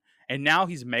Megatron. And now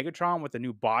he's Megatron with a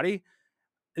new body.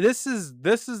 This is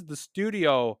the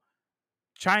studio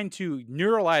trying to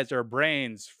neuralize our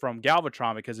brains from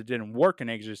Galvatron because it didn't work in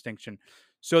Age of Extinction.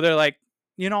 So they're like,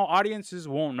 audiences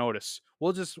won't notice.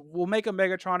 We'll make a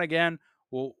Megatron again.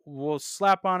 We'll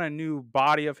slap on a new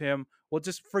body of him. We'll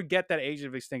just forget that Age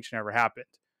of Extinction ever happened.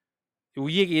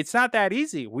 It's not that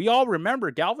easy. We all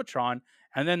remember Galvatron,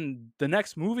 and then the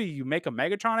next movie you make a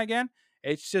Megatron again.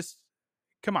 It's just,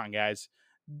 come on, guys.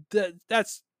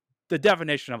 That's the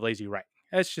definition of lazy writing.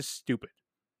 That's just stupid.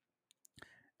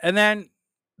 And then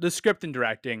the script and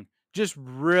directing, just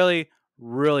really,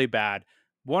 really bad.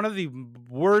 One of the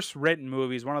worst written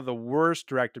movies, one of the worst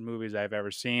directed movies I've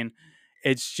ever seen.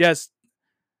 It's just,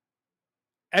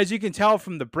 as you can tell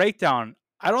from the breakdown,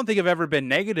 I don't think I've ever been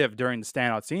negative during the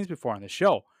standout scenes before on the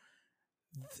show.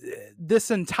 This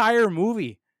entire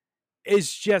movie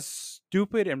is just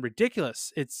stupid and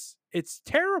ridiculous. It's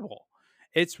terrible.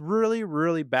 It's really,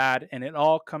 really bad, and it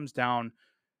all comes down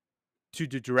to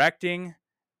the directing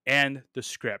and the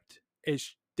script.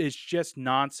 It's just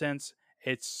nonsense.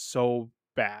 It's so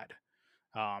bad.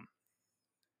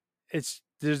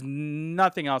 There's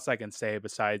nothing else I can say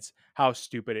besides how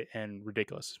stupid and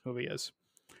ridiculous this movie is.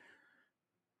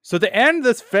 So to end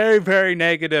this very, very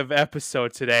negative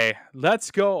episode today, let's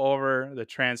go over the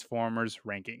Transformers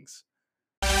rankings.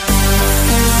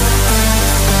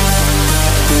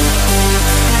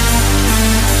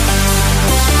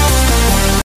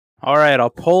 All right,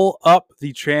 I'll pull up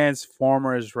the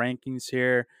Transformers rankings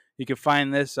here. You can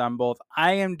find this on both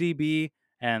IMDb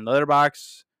and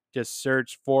Letterboxd. Just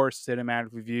search for Cinematic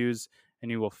Reviews,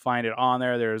 and you will find it on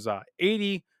there. There's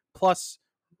 80 plus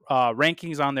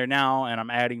rankings on there now, and I'm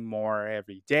adding more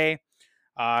every day.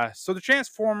 So the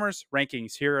Transformers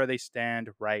rankings, here they stand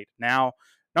right now.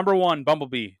 Number 1,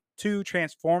 Bumblebee. 2,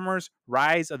 Transformers,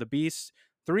 Rise of the Beasts.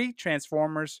 3,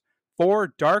 Transformers.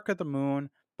 4, Dark of the Moon.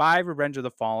 5, Revenge of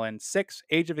the Fallen. 6,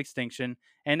 Age of Extinction.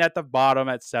 And at the bottom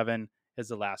at 7 is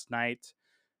The Last Knight.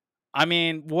 I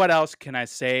mean, what else can I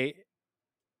say?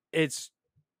 It's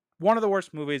one of the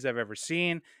worst movies I've ever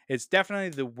seen. It's definitely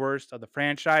the worst of the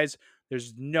franchise.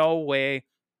 There's no way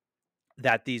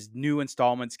that these new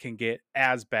installments can get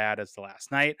as bad as The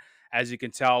Last Knight. As you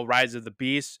can tell, Rise of the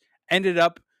Beast ended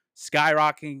up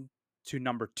skyrocketing to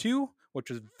number 2, which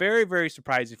was very, very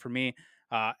surprising for me.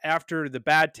 After the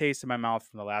bad taste in my mouth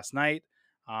from The Last Knight,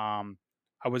 I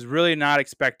was really not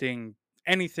expecting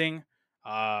anything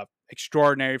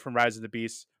extraordinary from Rise of the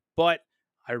Beast, but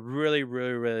I really,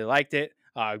 really, really liked it.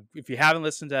 If you haven't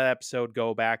listened to that episode,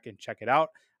 go back and check it out.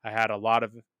 I had a lot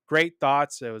of great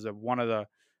thoughts. It was one of the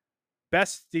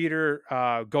best theater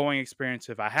going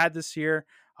experiences I had this year.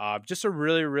 Just a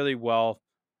really, really well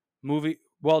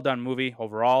done movie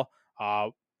overall.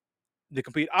 The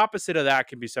complete opposite of that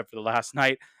can be said for The Last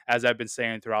Knight, as I've been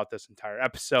saying throughout this entire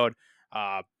episode.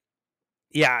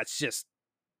 It's just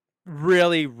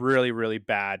really, really, really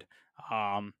bad.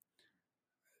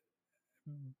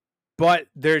 But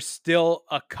there's still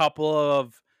a couple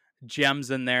of gems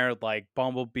in there, like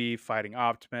Bumblebee fighting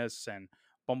Optimus and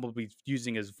Bumblebee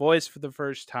using his voice for the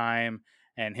first time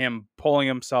and him pulling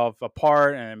himself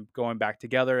apart and going back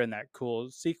together in that cool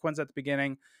sequence at the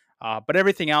beginning. But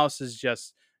everything else is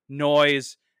just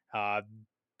noise.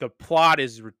 The plot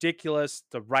is ridiculous.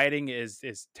 The writing is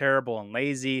terrible and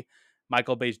lazy.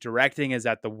 Michael Bay's directing is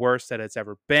at the worst that it's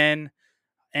ever been.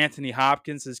 Anthony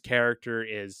Hopkins' character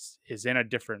is in a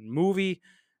different movie.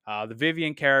 The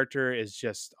Vivian character is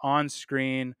just on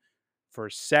screen for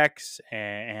sex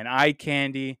and eye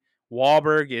candy.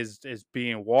 Wahlberg is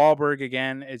being Wahlberg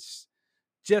again. It's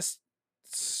just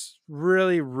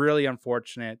really, really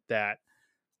unfortunate that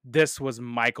this was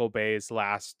Michael Bay's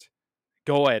last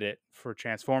go at it for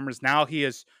Transformers. Now he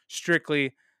is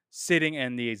strictly sitting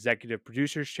in the executive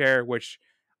producer's chair, which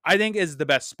I think is the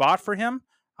best spot for him.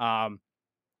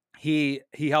 He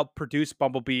helped produce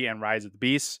Bumblebee and Rise of the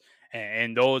Beasts,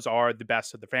 and those are the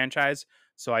best of the franchise.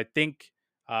 So I think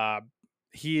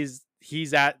he's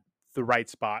at the right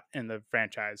spot in the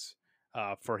franchise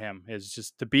for him, is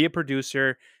just to be a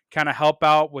producer, kind of help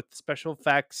out with special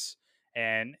effects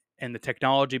and the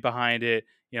technology behind it.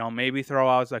 Maybe throw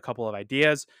out a couple of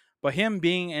ideas. But him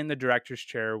being in the director's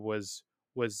chair was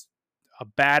a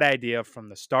bad idea from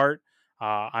the start.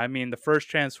 I mean, the first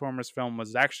Transformers film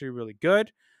was actually really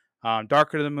good.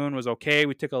 Darker of the Moon was okay.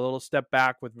 We took a little step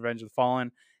back with Revenge of the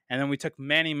Fallen. and then we took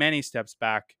many, many steps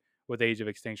back with Age of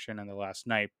Extinction and The Last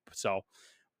Knight. So,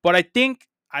 but I think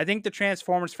the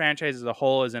Transformers franchise as a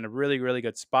whole is in a really, really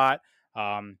good spot.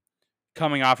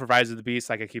 Coming off of Rise of the Beast,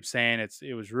 like I keep saying,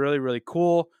 it was really, really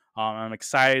cool. I'm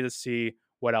excited to see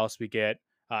what else we get,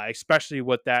 especially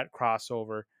with that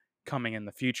crossover coming in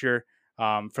the future.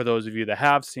 For those of you that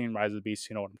have seen Rise of the Beast,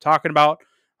 you know what I'm talking about.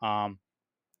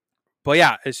 But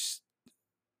yeah, this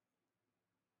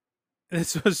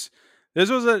was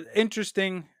an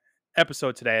interesting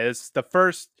episode today. This is the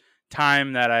first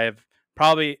time that I've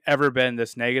probably ever been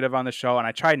this negative on the show, and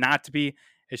I try not to be.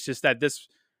 It's just that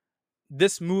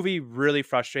this movie really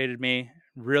frustrated me,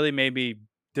 really made me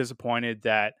disappointed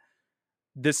that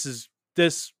this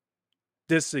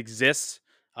exists.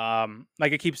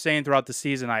 Like I keep saying throughout the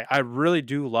season, I really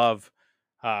do love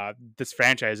this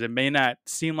franchise. It may not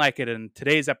seem like it in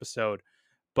today's episode,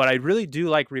 but I really do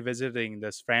like revisiting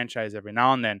this franchise every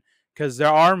now and then, because there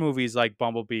are movies like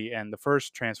Bumblebee and the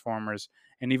first Transformers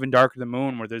and even Dark of the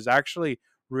Moon where there's actually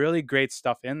really great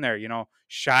stuff in there. You know,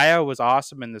 Shia was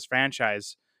awesome in this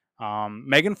franchise.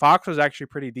 Megan Fox was actually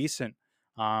pretty decent.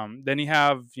 Then you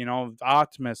have, you know,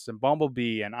 Optimus and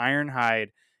Bumblebee and Ironhide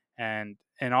and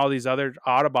all these other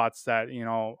Autobots that, you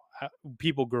know,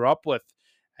 people grew up with.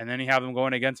 And then you have them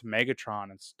going against Megatron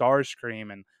and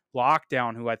Starscream and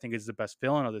Lockdown, who I think is the best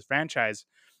villain of this franchise.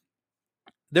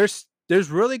 There's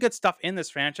really good stuff in this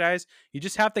franchise. You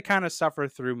just have to kind of suffer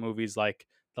through movies like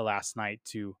The Last Knight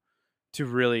to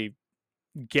really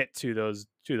get to those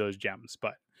gems.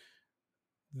 But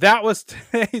that was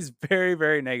today's very,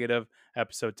 very negative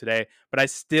episode today. But I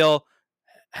still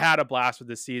had a blast with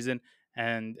this season,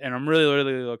 and I'm really,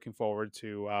 really looking forward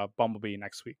to Bumblebee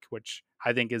next week, which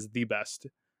I think is the best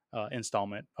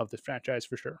installment of the franchise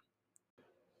for sure.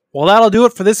 Well, that'll do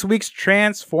it for this week's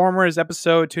Transformers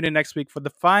episode. Tune in next week for the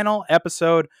final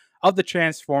episode of the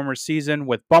Transformers season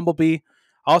with Bumblebee.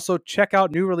 Also, check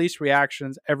out new release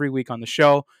reactions every week on the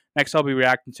show. Next, I'll be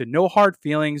reacting to No Hard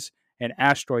Feelings and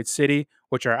Asteroid City,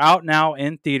 which are out now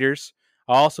in theaters.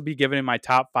 I'll also be giving my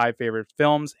top 5 favorite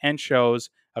films and shows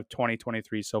of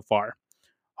 2023 so far.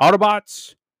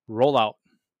 Autobots, roll out.